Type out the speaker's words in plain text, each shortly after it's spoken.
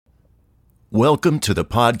Welcome to the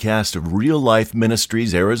podcast of Real Life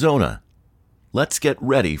Ministries, Arizona. Let's get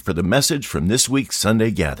ready for the message from this week's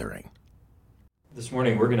Sunday gathering. This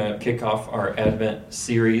morning we're going to kick off our Advent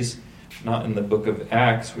series, not in the book of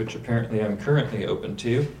Acts, which apparently I'm currently open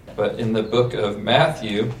to, but in the book of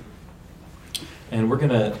Matthew. And we're going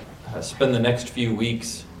to spend the next few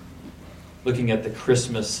weeks looking at the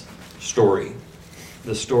Christmas story,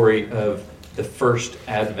 the story of the first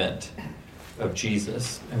Advent of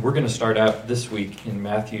Jesus. And we're going to start out this week in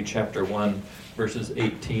Matthew chapter 1, verses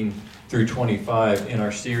 18 through 25 in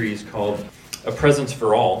our series called A Presence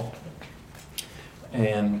for All.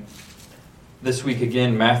 And this week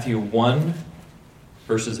again, Matthew 1,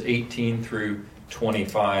 verses 18 through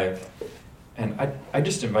 25. And I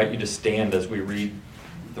just invite you to stand as we read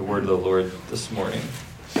the word of the Lord this morning.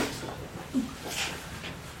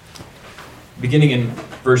 Beginning in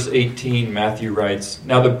verse 18, Matthew writes,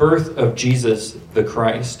 "Now the birth of Jesus the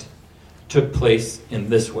Christ took place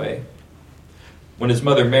in this way. When his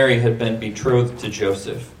mother Mary had been betrothed to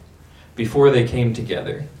Joseph, before they came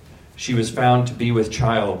together, she was found to be with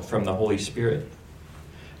child from the Holy Spirit.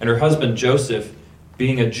 And her husband Joseph,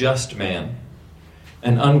 being a just man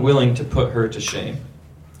and unwilling to put her to shame,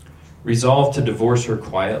 resolved to divorce her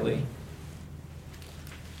quietly.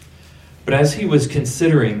 But as he was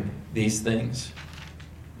considering these things,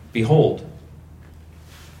 behold,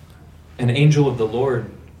 an angel of the Lord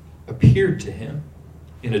appeared to him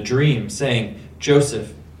in a dream, saying,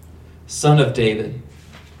 'Joseph, son of David,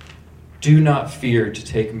 do not fear to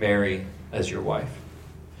take Mary as your wife,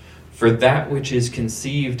 for that which is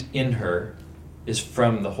conceived in her is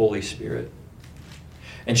from the Holy Spirit.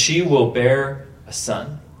 And she will bear a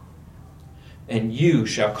son, and you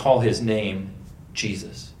shall call his name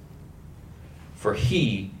Jesus, for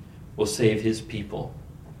he will save his people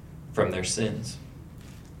from their sins.'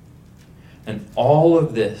 And all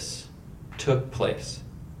of this took place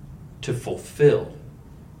to fulfill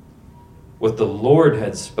what the Lord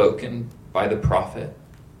had spoken by the prophet.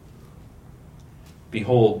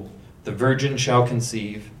 'Behold, the virgin shall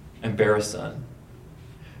conceive and bear a son,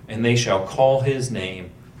 and they shall call his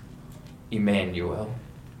name Emmanuel,'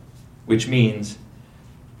 which means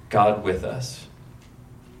God with us.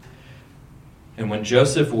 And when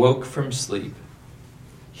Joseph woke from sleep,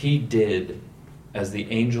 he did as the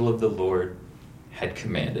angel of the Lord had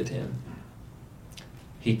commanded him.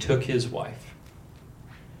 He took his wife,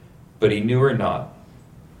 but he knew her not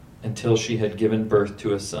until she had given birth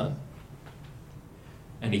to a son,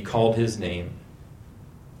 and he called his name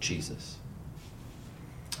Jesus."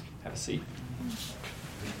 Have a seat.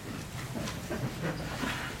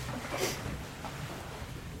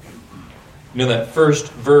 You know that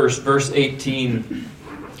first verse, verse 18,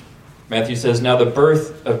 Matthew says, "Now the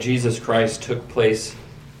birth of Jesus Christ took place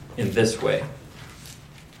in this way."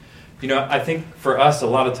 You know, I think for us, a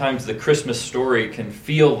lot of times the Christmas story can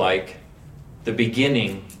feel like the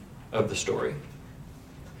beginning of the story.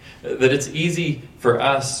 That it's easy for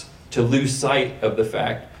us to lose sight of the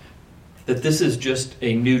fact that this is just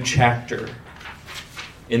a new chapter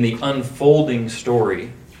in the unfolding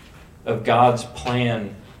story of God's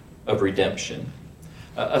plan of redemption.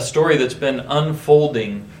 A story that's been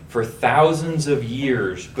unfolding for thousands of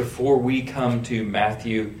years before we come to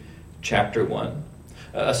Matthew chapter 1.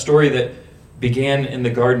 A story that began in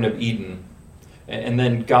the Garden of Eden, and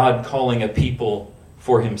then God calling a people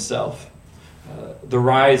for himself. The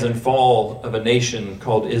rise and fall of a nation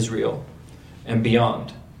called Israel and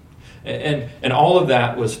beyond. And all of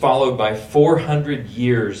that was followed by 400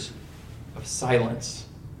 years of silence.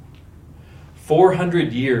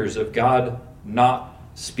 400 years of God not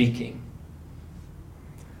speaking,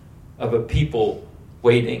 of a people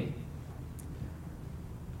waiting.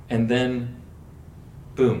 And then,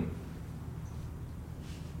 boom,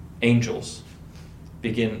 angels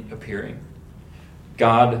begin appearing.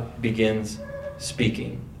 God begins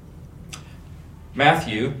speaking.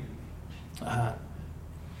 Matthew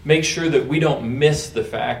makes sure that we don't miss the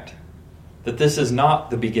fact that this is not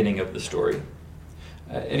the beginning of the story.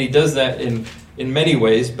 And he does that in many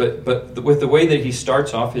ways, but with the way that he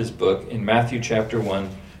starts off his book in Matthew chapter 1,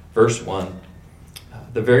 verse 1,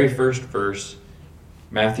 the very first verse,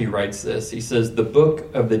 Matthew writes this. He says, "The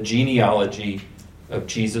book of the genealogy of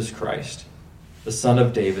Jesus Christ, the son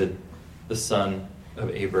of David, the son of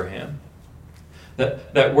Abraham."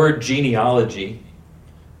 That word genealogy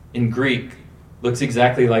in Greek looks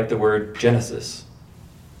exactly like the word Genesis.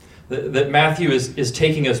 That Matthew is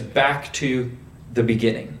taking us back to the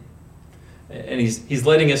beginning. And he's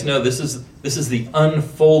letting us know this is the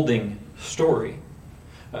unfolding story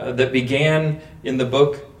that began in the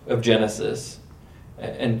book of Genesis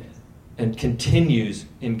and and continues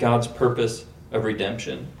in God's purpose of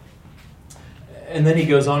redemption. And then he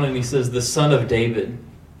goes on and he says, the son of David,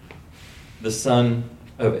 the son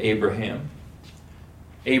of Abraham.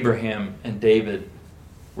 Abraham and David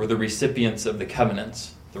were the recipients of the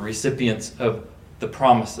covenants, the recipients of the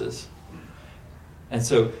promises. And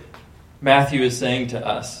so Matthew is saying to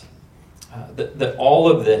us that all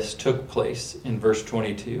of this took place in verse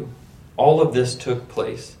 22. All of this took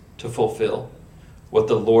place to fulfill what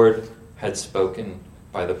the Lord had spoken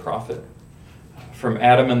by the prophet. From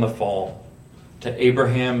Adam and the fall, to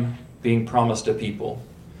Abraham being promised a people,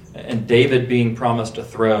 and David being promised a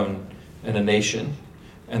throne and a nation,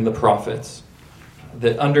 and the prophets,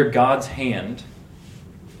 that under God's hand,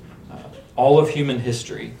 all of human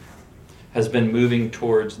history has been moving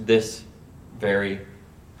towards this very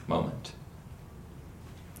moment.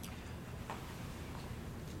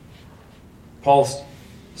 Paul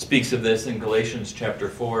speaks of this in Galatians chapter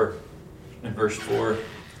 4 and verse 4.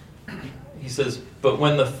 He says, "But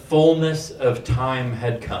when the fullness of time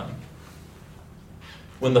had come,"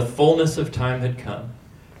 when the fullness of time had come,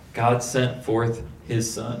 God sent forth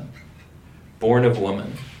his Son, born of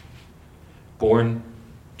woman, born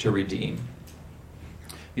to redeem.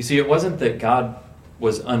 You see, it wasn't that God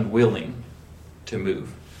was unwilling to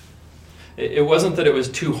move. It wasn't that it was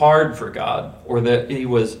too hard for God or that he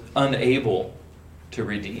was unable to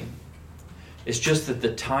redeem. It's just that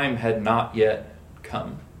the time had not yet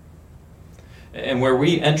come. And where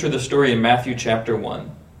we enter the story in Matthew chapter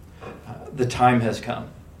 1, the time has come.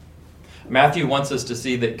 Matthew wants us to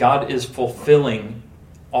see that God is fulfilling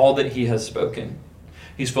all that he has spoken.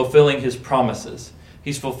 He's fulfilling his promises.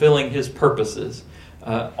 He's fulfilling his purposes.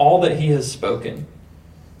 All that he has spoken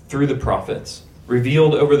through the prophets,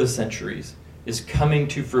 revealed over the centuries, is coming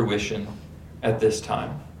to fruition at this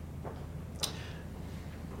time.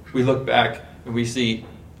 We look back and we see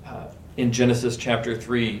in Genesis chapter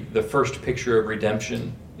 3, the first picture of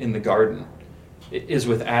redemption in the garden is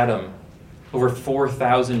with Adam over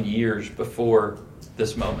 4,000 years before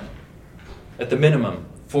this moment. At the minimum,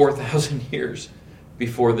 4,000 years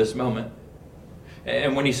before this moment.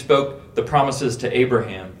 And when he spoke the promises to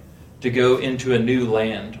Abraham to go into a new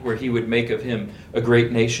land where he would make of him a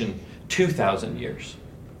great nation, 2,000 years.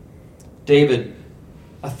 David,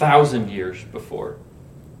 1,000 years before.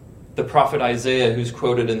 The prophet Isaiah, who's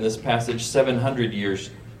quoted in this passage, 700 years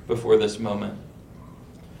before this moment.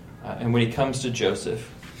 And when he comes to Joseph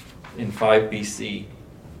in 5 BC,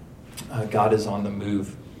 God is on the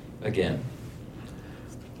move again.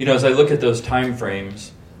 You know, as I look at those time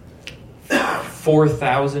frames,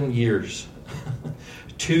 4,000 years,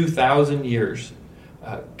 2,000 years,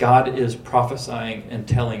 God is prophesying and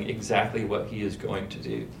telling exactly what he is going to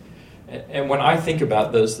do. And when I think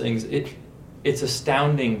about those things, it's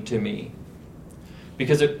astounding to me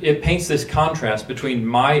because it paints this contrast between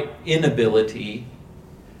my inability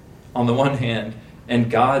on the one hand and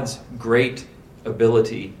God's great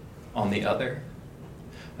ability on the other.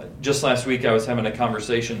 Just last week I was having a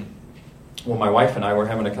conversation, my wife and I were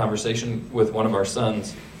having a conversation with one of our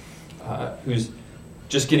sons who's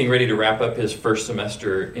just getting ready to wrap up his first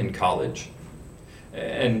semester in college.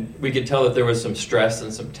 And we could tell that there was some stress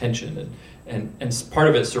and some tension. And part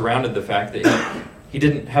of it surrounded the fact that he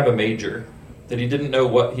didn't have a major, that he didn't know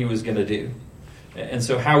what he was going to do. And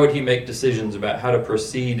so how would he make decisions about how to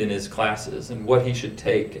proceed in his classes and what he should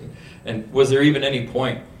take? And was there even any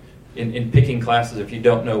point in picking classes if you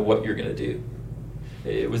don't know what you're going to do?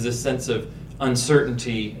 It was this sense of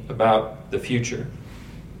uncertainty about the future.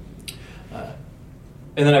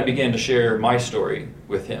 And then I began to share my story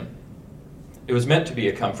with him. It was meant to be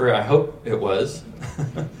a comfort. I hope it was.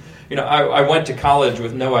 You know, I went to college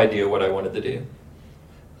with no idea what I wanted to do.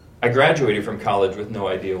 I graduated from college with no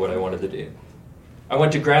idea what I wanted to do. I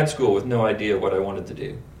went to grad school with no idea what I wanted to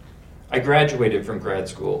do. I graduated from grad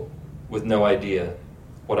school with no idea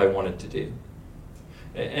what I wanted to do.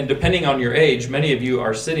 And depending on your age, many of you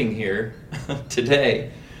are sitting here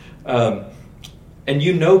today, and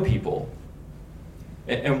you know people.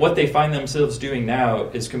 And what they find themselves doing now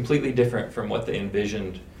is completely different from what they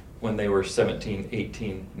envisioned when they were 17,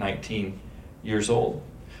 18, 19 years old.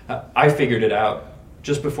 I figured it out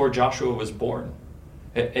just before Joshua was born,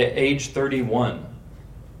 at age 31.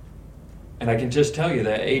 And I can just tell you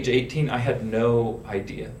that at age 18, I had no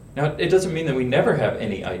idea. Now, it doesn't mean that we never have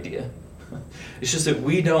any idea. It's just that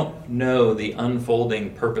we don't know the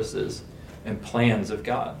unfolding purposes and plans of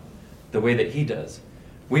God the way that he does.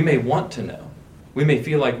 We may want to know. We may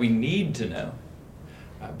feel like we need to know.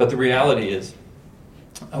 But the reality is,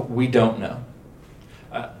 we don't know.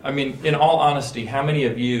 I mean, in all honesty, how many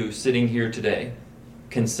of you sitting here today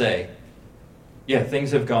can say, yeah,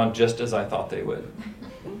 things have gone just as I thought they would.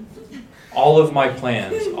 All of my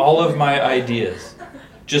plans, all of my ideas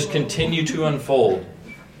just continue to unfold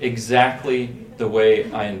exactly the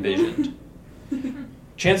way I envisioned.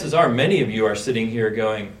 Chances are many of you are sitting here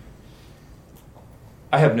going,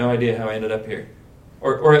 I have no idea how I ended up here.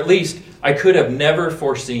 Or at least I could have never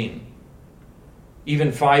foreseen,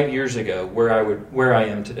 even 5 years ago, where I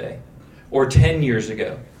am today. Or 10 years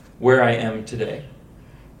ago, where I am today.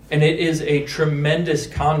 And it is a tremendous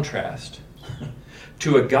contrast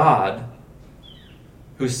to a God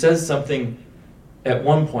who says something at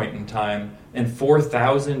one point in time, and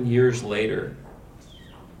 4,000 years later,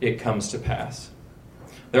 it comes to pass.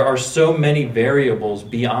 There are so many variables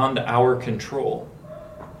beyond our control.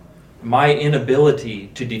 My inability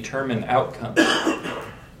to determine outcomes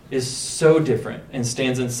is so different and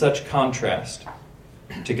stands in such contrast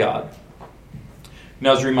to God. And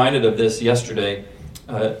I was reminded of this yesterday.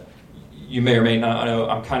 You may or may not know,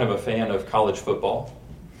 I'm kind of a fan of college football.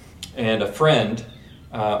 And a friend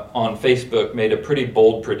on Facebook made a pretty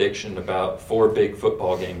bold prediction about 4 big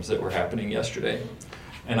football games that were happening yesterday.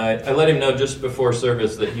 And I let him know just before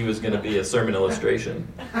service that he was going to be a sermon illustration.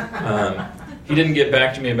 He didn't get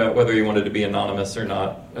back to me about whether he wanted to be anonymous or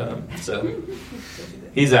not, so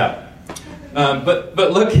he's out. But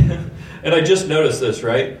look, and I just noticed this,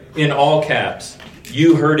 right? In all caps,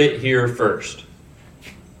 you heard it here first.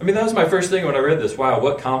 I mean, that was my first thing when I read this. Wow,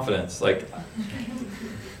 what confidence.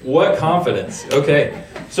 What confidence. Okay,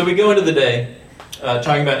 so we go into the day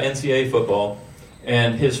talking about NCAA football.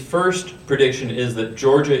 And his first prediction is that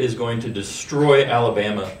Georgia is going to destroy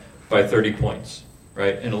Alabama by 30 points,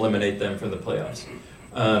 right, and eliminate them from the playoffs.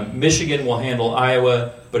 Michigan will handle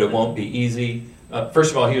Iowa, but it won't be easy.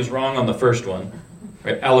 First of all, he was wrong on the first one.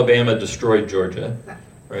 Right? Alabama destroyed Georgia.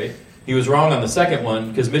 Right? He was wrong on the second one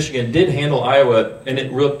because Michigan did handle Iowa, and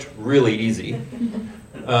it looked really easy.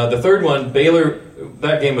 The third one, Baylor,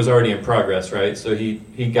 that game was already in progress, right? So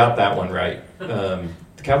he got that one right.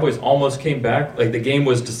 The Cowboys almost came back. The game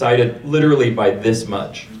was decided literally by this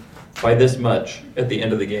much at the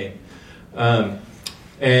end of the game.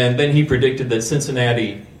 And then he predicted that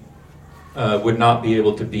Cincinnati would not be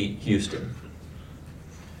able to beat Houston.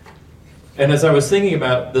 And as I was thinking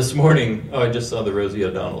about this morning, I just saw the Rosie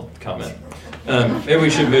O'Donnell comment. Maybe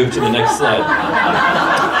we should move to the next slide.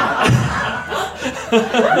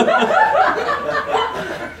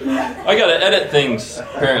 I got to edit things,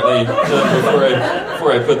 apparently,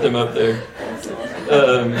 before I put them up there.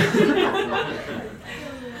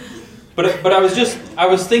 But I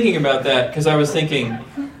was thinking about that because I was thinking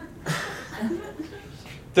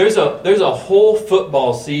there's a whole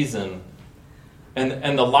football season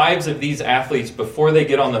and the lives of these athletes before they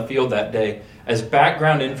get on the field that day as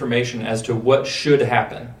background information as to what should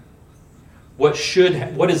happen, what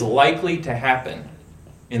is likely to happen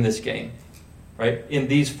in this game. Right? In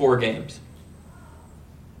these 4 games.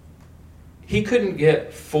 He couldn't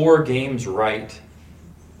get 4 games right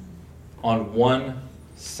on one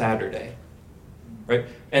Saturday. Right?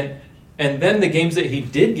 And then the games that he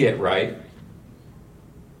did get right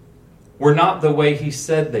were not the way he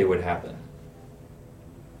said they would happen.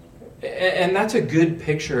 And that's a good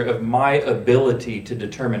picture of my ability to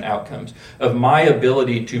determine outcomes, of my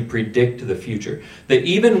ability to predict the future. That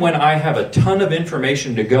even when I have a ton of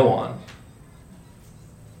information to go on,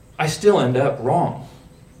 I still end up wrong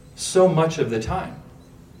so much of the time.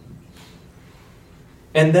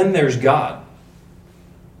 And then there's God.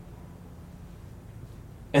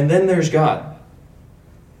 And then there's God,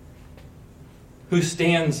 who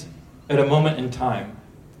stands at a moment in time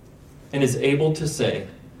and is able to say,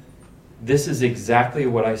 this is exactly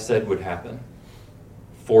what I said would happen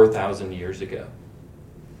 4,000 years ago.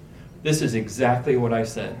 This is exactly what I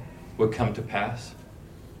said would come to pass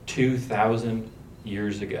 2,000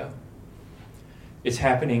 years ago. It's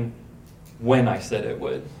happening when I said it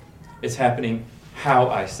would. It's happening how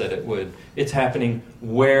I said it would. It's happening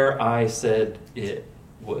where I said it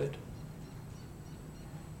would.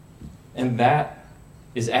 And that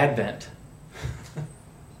is Advent.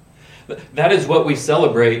 That is what we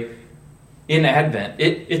celebrate in Advent.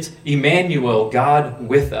 It's Emmanuel, God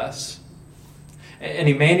with us. And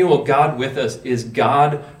Emmanuel, God with us, is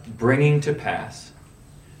God bringing to pass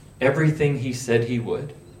everything he said he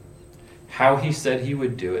would, how he said he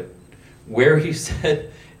would do it, where he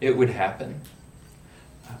said it would happen.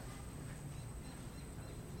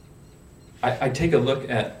 I take a look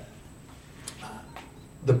at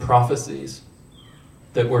the prophecies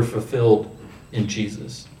that were fulfilled in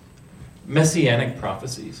Jesus. Messianic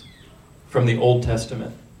prophecies from the Old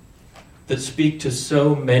Testament that speak to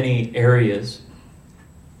so many areas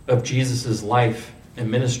of Jesus' life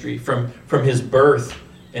and ministry, from his birth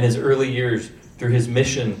and his early years through his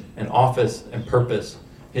mission and office and purpose,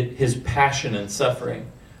 his passion and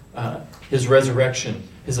suffering, his resurrection,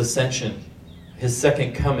 his ascension, his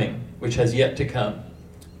second coming, which has yet to come,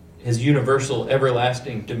 his universal,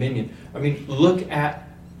 everlasting dominion. I mean, look at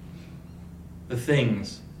the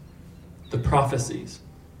things, the prophecies,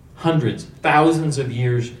 hundreds, thousands of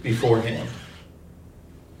years beforehand,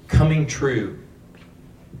 coming true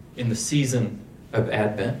in the season of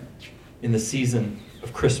Advent, in the season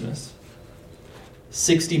of Christmas.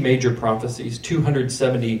 60 major prophecies,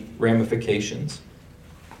 270 ramifications.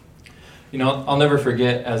 You know, I'll never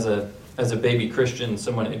forget, as a baby Christian,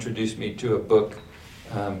 someone introduced me to a book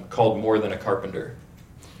called More Than a Carpenter.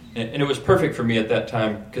 And it was perfect for me at that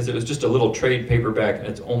time because it was just a little trade paperback and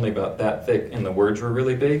it's only about that thick and the words were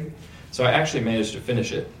really big. So I actually managed to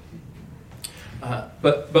finish it.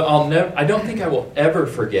 But I don't think I will ever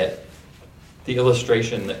forget the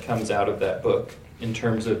illustration that comes out of that book in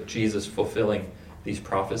terms of Jesus fulfilling these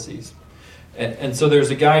prophecies. And so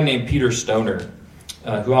there's a guy named Peter Stoner,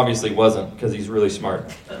 who obviously wasn't because he's really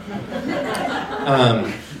smart.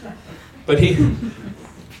 But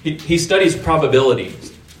he studies probabilities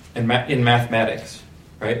in mathematics,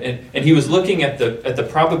 right? And he was looking at the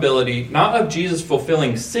probability, not of Jesus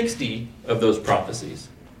fulfilling 60 of those prophecies,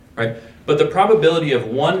 right? But the probability of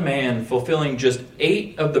one man fulfilling just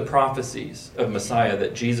 8 of the prophecies of Messiah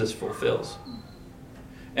that Jesus fulfills.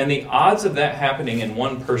 And the odds of that happening in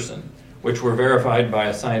one person, which were verified by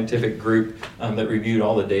a scientific group that reviewed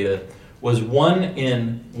all the data, was 1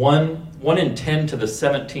 in 10 to the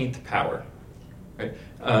 17th power. Right?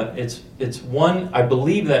 It's one. I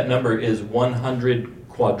believe that number is 100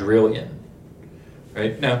 quadrillion.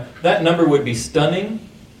 Right now, that number would be stunning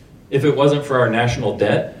if it wasn't for our national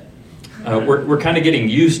debt. We're kind of getting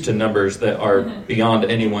used to numbers that are beyond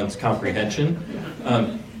anyone's comprehension.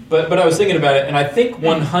 But I was thinking about it, and I think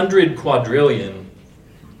 100 quadrillion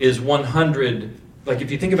is 100. Like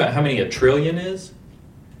if you think about how many a trillion is,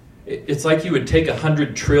 it's like you would take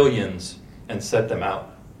 100 trillions and set them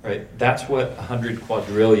out. Right? That's what 100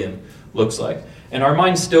 quadrillion looks like. And our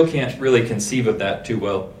minds still can't really conceive of that too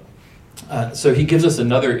well. So he gives us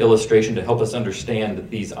another illustration to help us understand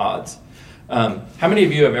these odds. How many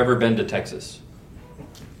of you have ever been to Texas?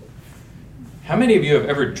 How many of you have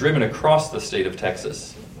ever driven across the state of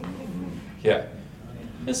Texas? Yeah.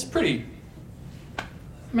 It's pretty...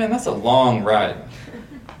 Man, that's a long ride.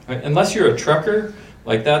 Right? Unless you're a trucker,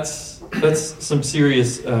 like that's some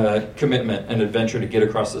serious commitment and adventure to get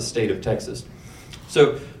across the state of Texas.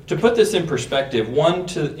 So to put this in perspective, 1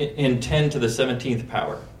 in 10 to the 17th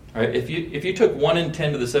power. Right? If you took 1 in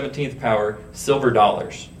 10 to the 17th power silver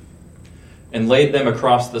dollars and laid them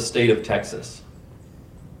across the state of Texas,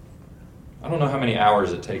 I don't know how many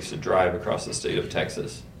hours it takes to drive across the state of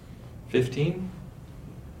Texas. 15?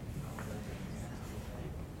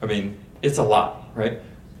 I mean, it's a lot, right?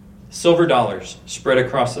 Silver dollars spread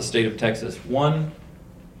across the state of Texas,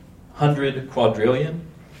 100 quadrillion,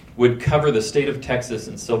 would cover the state of Texas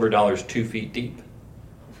in silver dollars 2 feet deep.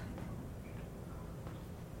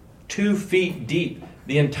 2 feet deep.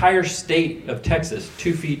 The entire state of Texas,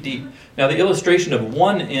 2 feet deep. Now, the illustration of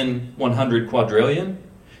 1 in 100 quadrillion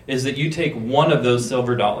is that you take one of those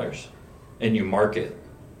silver dollars and you mark it,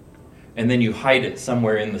 and then you hide it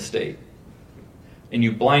somewhere in the state, and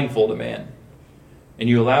you blindfold a man, and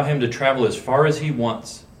you allow him to travel as far as he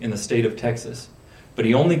wants in the state of Texas, but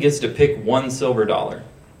he only gets to pick one silver dollar.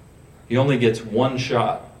 He only gets one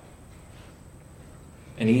shot,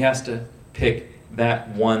 and he has to pick that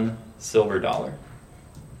one silver dollar.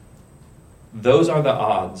 Those are the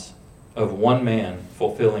odds of one man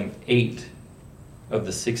fulfilling 8 of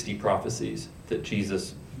the 60 prophecies that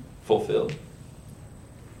Jesus fulfilled.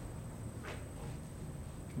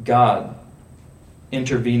 God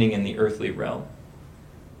intervening in the earthly realm.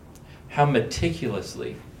 How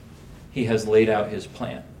meticulously he has laid out his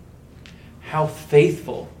plan. How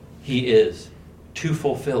faithful he is to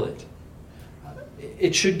fulfill it.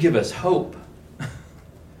 It should give us hope.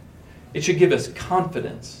 It should give us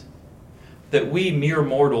confidence that we mere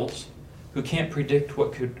mortals who can't predict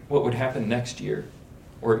what would happen next year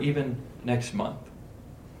or even next month,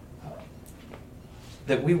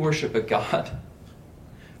 that we worship a God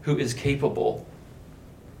who is capable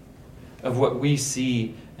of what we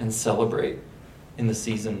see and celebrate in the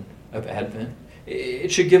season of Advent.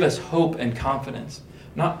 It should give us hope and confidence,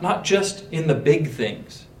 not just in the big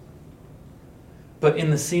things, but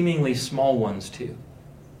in the seemingly small ones too.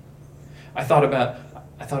 I thought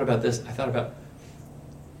about this. I thought about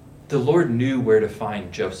the Lord knew where to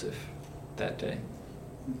find Joseph that day.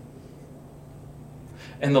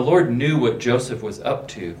 And the Lord knew what Joseph was up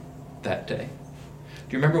to that day.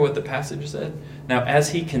 Do you remember what the passage said? Now, as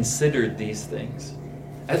he considered these things,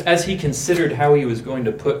 as he considered how he was going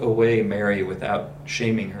to put away Mary without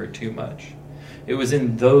shaming her too much, it was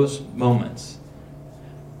in those moments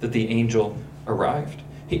that the angel arrived.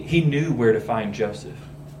 He knew where to find Joseph.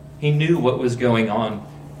 He knew what was going on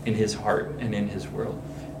in his heart and in his world.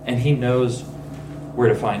 And he knows where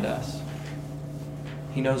to find us.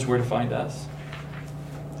 He knows where to find us.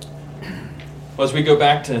 Well, as we go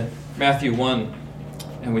back to Matthew 1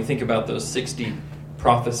 and we think about those 60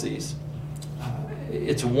 prophecies,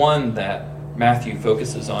 it's one that Matthew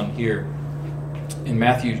focuses on here. In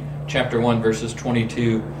Matthew chapter 1, verses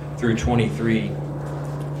 22 through 23,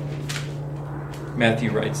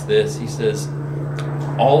 Matthew writes this. He says,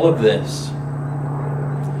 all of this,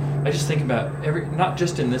 I just think about not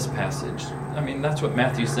just in this passage. I mean, that's what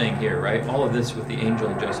Matthew's saying here, right? All of this with the angel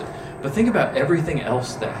and Joseph. But think about everything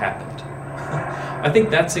else that happened. I think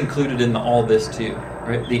that's included in all this too,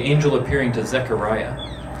 right? The angel appearing to Zechariah,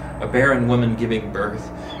 a barren woman giving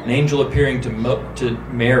birth. An angel appearing to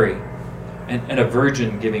Mary, and a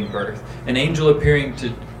virgin giving birth. An angel appearing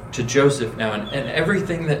to Joseph now, and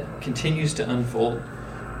everything that continues to unfold.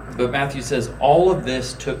 But Matthew says all of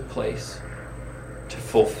this took place to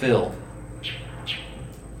fulfill,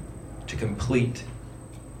 to complete,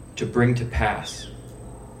 to bring to pass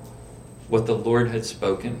what the Lord had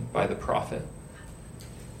spoken by the prophet,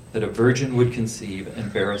 that a virgin would conceive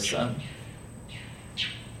and bear a son,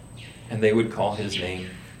 and they would call his name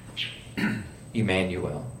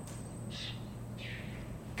Emmanuel,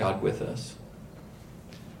 God with us.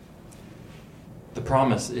 The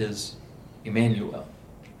promise is Emmanuel.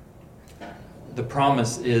 The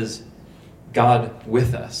promise is God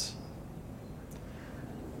with us.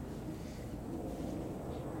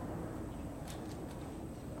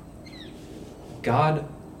 God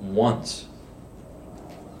wants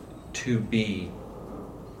to be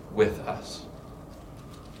with us.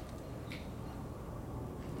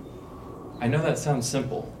 I know that sounds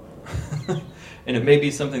simple, and it may be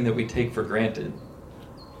something that we take for granted.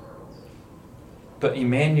 But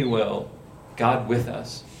Emmanuel, God with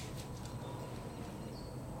us,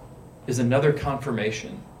 is another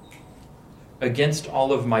confirmation against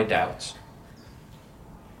all of my doubts,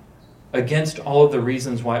 against all of the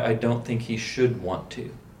reasons why I don't think he should want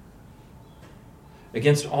to,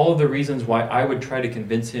 against all of the reasons why I would try to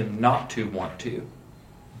convince him not to want to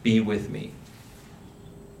be with me.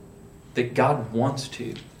 That God wants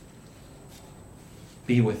to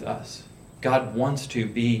be with us. God wants to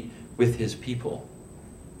be with his people.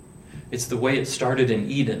 It's the way it started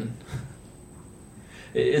in Eden.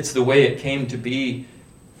 It's the way it came to be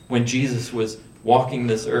when Jesus was walking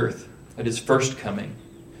this earth at his first coming.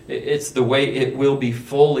 It's the way it will be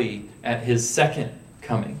fully at his second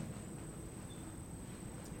coming.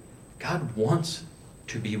 God wants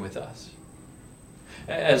to be with us.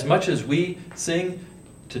 As much as we sing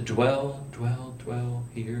to dwell, dwell, dwell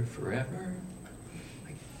here forever,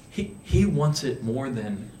 he wants it more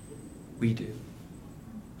than we do.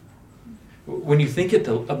 When you think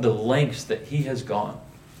of the lengths that he has gone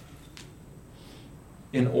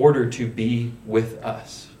in order to be with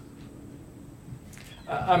us.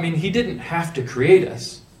 I mean, he didn't have to create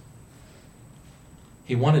us.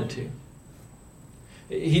 He wanted to.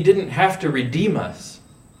 He didn't have to redeem us.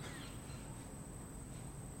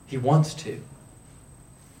 He wants to.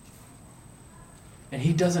 And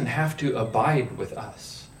he doesn't have to abide with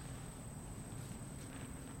us.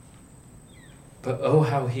 But oh,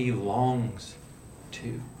 how he longs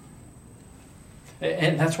to.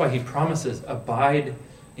 And that's why he promises, abide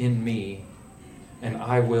in me, and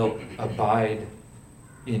I will abide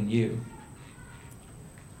in you.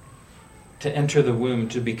 To enter the womb,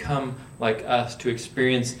 to become like us, to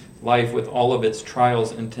experience life with all of its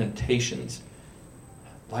trials and temptations,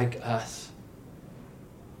 like us.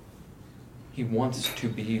 He wants to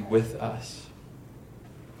be with us.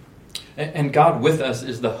 And God with us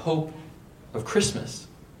is the hope of Christmas.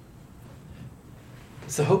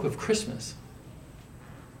 It's the hope of Christmas.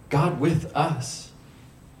 God with us.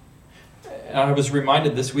 And I was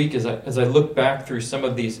reminded this week as I look back through some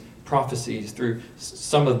of these prophecies, through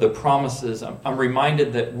some of the promises, I'm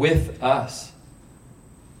reminded that with us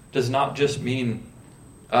does not just mean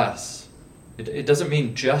us. It doesn't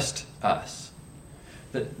mean just us.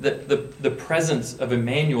 The presence of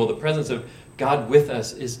Emmanuel, the presence of God with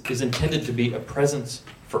us is intended to be a presence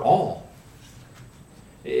for all.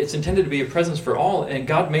 It's intended to be a presence for all, and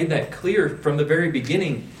God made that clear from the very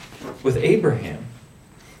beginning with Abraham.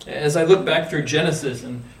 As I look back through Genesis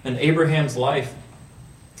and Abraham's life,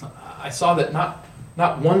 I saw that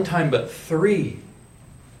not one time but three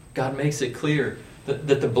God makes it clear that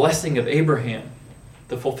the blessing of Abraham,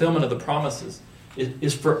 the fulfillment of the promises,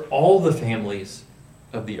 is for all the families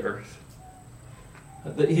of the earth.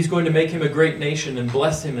 That he's going to make him a great nation and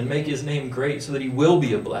bless him and make his name great so that he will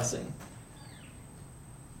be a blessing.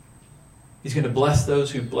 He's going to bless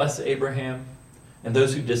those who bless Abraham, and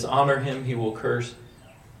those who dishonor him he will curse.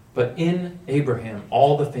 But in Abraham,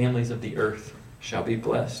 all the families of the earth shall be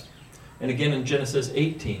blessed. And again in Genesis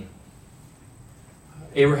 18,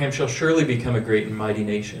 Abraham shall surely become a great and mighty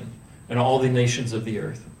nation, and all the nations of the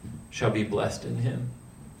earth shall be blessed in him.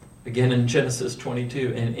 Again in Genesis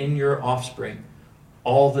 22, and in your offspring,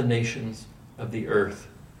 all the nations of the earth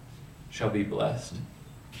shall be blessed.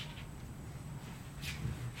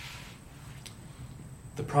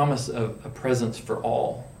 The promise of a presence for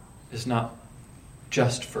all is not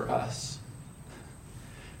just for us,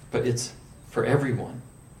 but it's for everyone.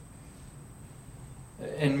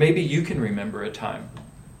 And maybe you can remember a time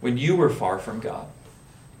when you were far from God,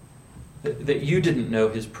 that you didn't know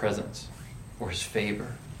his presence or his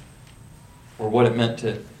favor or what it meant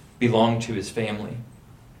to belong to his family.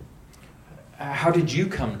 How did you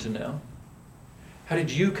come to know? How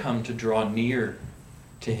did you come to draw near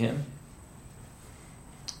to him?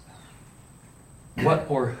 What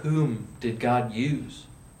or whom did God use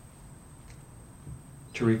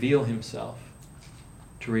to reveal himself,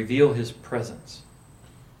 to reveal his presence,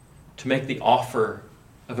 to make the offer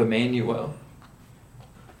of Emmanuel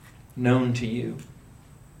known to you?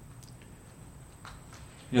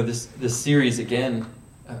 You know, this series again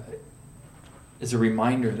is a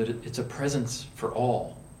reminder that it's a presence for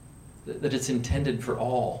all, that it's intended for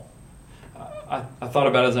all. I thought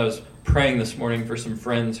about it as I was praying this morning for some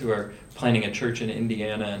friends who are planning a church in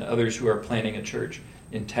Indiana and others who are planning a church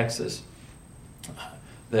in Texas,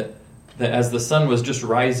 that as the sun was just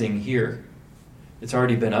rising here, it's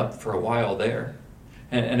already been up for a while there.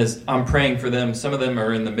 And as I'm praying for them, some of them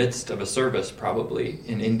are in the midst of a service probably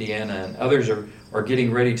in Indiana, and others are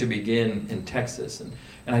getting ready to begin in Texas.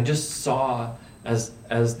 And I just saw as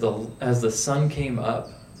the sun came up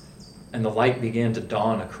and the light began to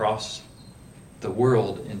dawn across the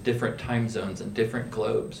world in different time zones and different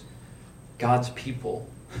globes, God's people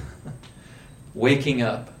waking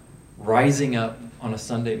up, rising up on a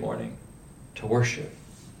Sunday morning to worship.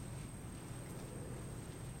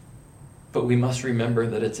 But we must remember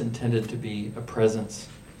that it's intended to be a presence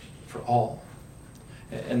for all.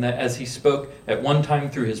 And that as he spoke at one time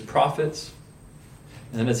through his prophets,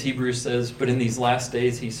 and then as Hebrews says, but in these last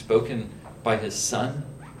days he's spoken by his Son.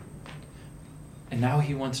 And now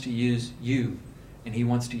he wants to use you, and he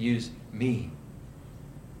wants to use me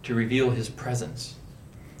to reveal his presence,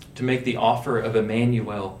 to make the offer of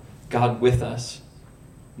Emmanuel, God with us,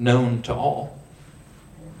 known to all.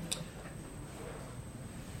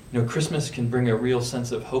 You know, Christmas can bring a real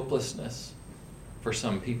sense of hopelessness for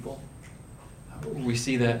some people. We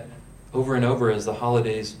see that over and over as the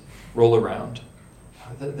holidays roll around.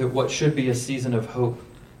 That what should be a season of hope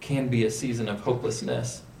can be a season of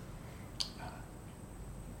hopelessness.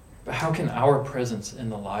 But how can our presence in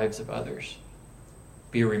the lives of others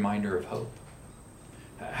be a reminder of hope?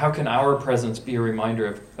 How can our presence be a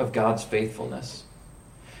reminder of God's faithfulness?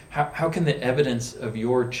 How can the evidence of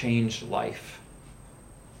your changed life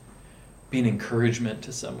be an encouragement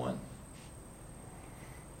to someone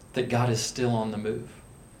that God is still on the move,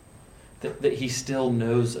 that he still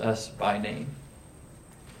knows us by name?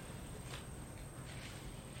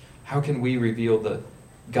 How can we reveal the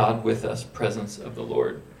God with us presence of the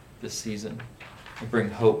Lord this season and bring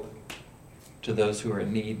hope to those who are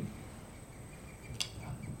in need?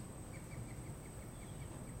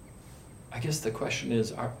 I guess the question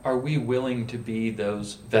is, are we willing to be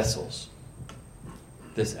those vessels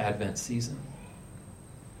this Advent season?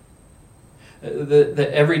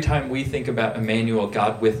 That every time we think about Emmanuel,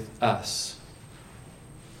 God with us,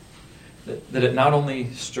 that it not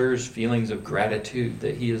only stirs feelings of gratitude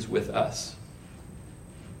that he is with us,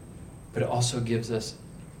 but it also gives us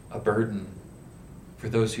a burden for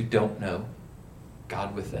those who don't know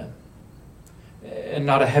God with them. And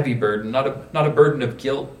not a heavy burden, not a burden of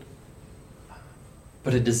guilt,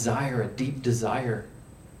 but a desire, a deep desire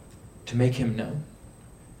to make him known,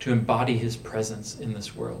 to embody his presence in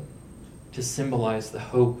this world, to symbolize the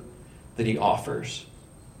hope that he offers.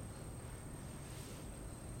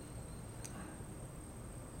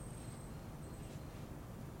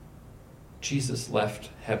 Jesus left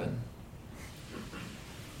heaven.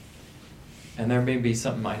 And there may be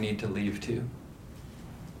something I need to leave too,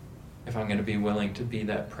 if I'm going to be willing to be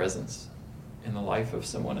that presence in the life of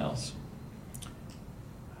someone else.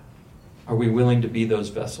 Are we willing to be those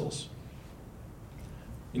vessels?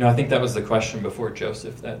 I think that was the question before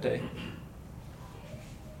Joseph that day.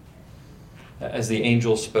 As the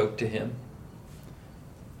angel spoke to him,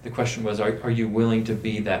 the question was, are you willing to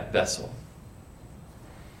be that vessel?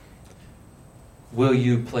 Will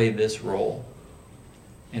you play this role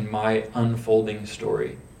in my unfolding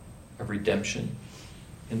story of redemption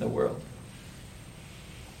in the world?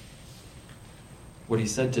 What he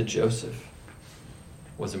said to Joseph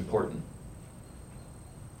was important.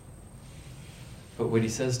 But what he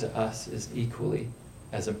says to us is equally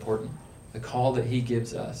as important. The call that he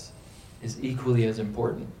gives us is equally as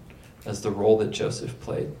important as the role that Joseph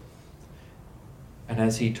played. And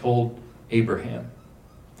as he told Abraham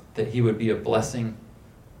that he would be a blessing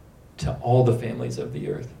to all the families of the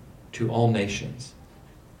earth, to all nations,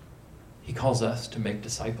 he calls us to make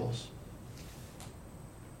disciples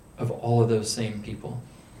of all of those same people,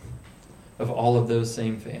 of all of those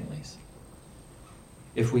same families,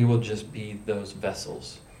 if we will just be those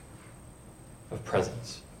vessels of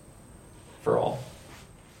presence for all.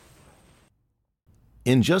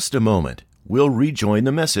 In just a moment, we'll rejoin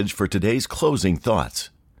the message for today's closing thoughts.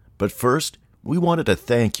 But first, we wanted to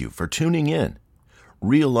thank you for tuning in.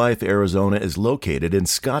 Real Life Arizona is located in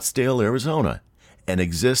Scottsdale, Arizona, and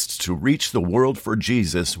exists to reach the world for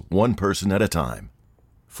Jesus one person at a time.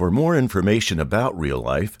 For more information about Real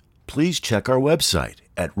Life, please check our website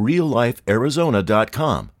at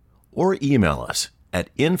reallifearizona.com or email us at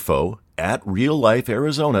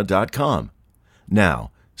info@reallifearizona.com.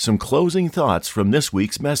 Now, some closing thoughts from this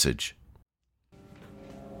week's message.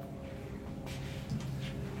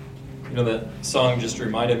 That song just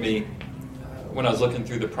reminded me when I was looking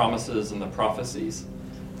through the promises and the prophecies.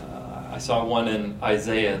 I saw one in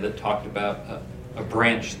Isaiah that talked about a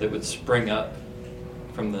branch that would spring up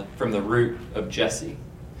from the root of Jesse.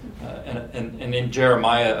 And in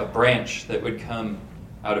Jeremiah, a branch that would come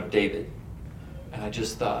out of David. And I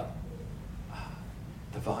just thought,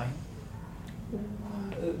 the vine?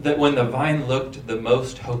 That when the vine looked the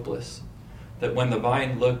most hopeless, that when the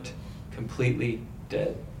vine looked completely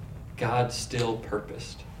dead, God still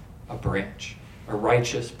purposed a branch, a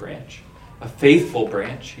righteous branch, a faithful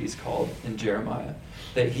branch, he's called in Jeremiah,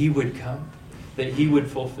 that he would come, that he would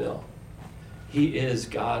fulfill. He is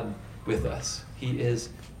God with us. He is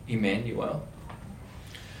Emmanuel.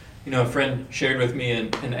 A friend shared with me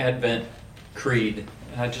an Advent creed,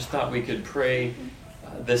 and I just thought we could pray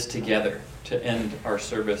this together to end our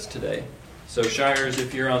service today. So Shires,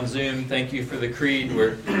 if you're on Zoom, thank you for the creed.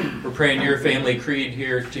 We're praying your family creed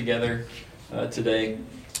here together today.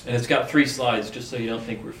 And it's got 3 slides, just so you don't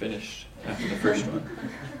think we're finished after the first one.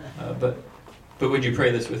 But would you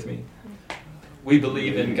pray this with me? We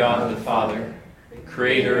believe in God the Father,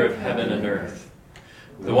 creator of heaven and earth,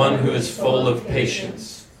 the one who is full of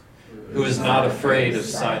patience, who is not afraid of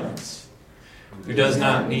silence, who does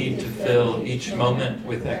not need to fill each moment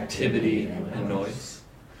with activity and noise,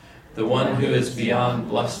 the one who is beyond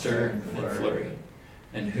bluster and flurry,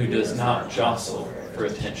 and who does not jostle for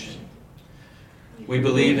attention. We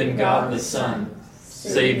believe in God the Son,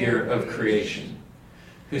 Savior of creation,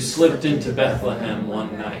 who slipped into Bethlehem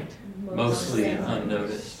one night, mostly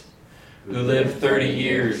unnoticed, who lived 30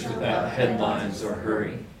 years without headlines or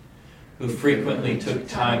hurry, who frequently took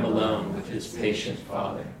time alone with his patient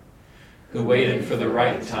Father, who waited for the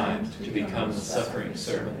right time to become the suffering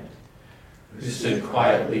servant, who stood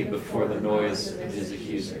quietly before the noise of his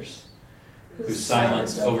accusers, whose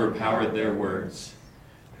silence overpowered their words,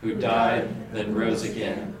 who died, then rose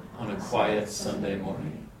again on a quiet Sunday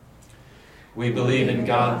morning. We believe in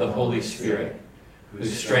God the Holy Spirit, who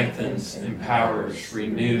strengthens, empowers,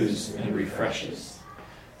 renews, and refreshes,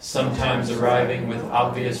 sometimes arriving with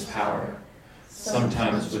obvious power,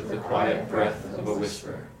 sometimes with the quiet breath of a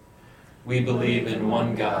whisper. We believe in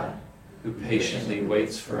one God, who patiently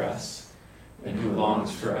waits for us, and who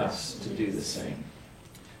longs for us to do the same.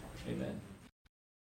 Amen.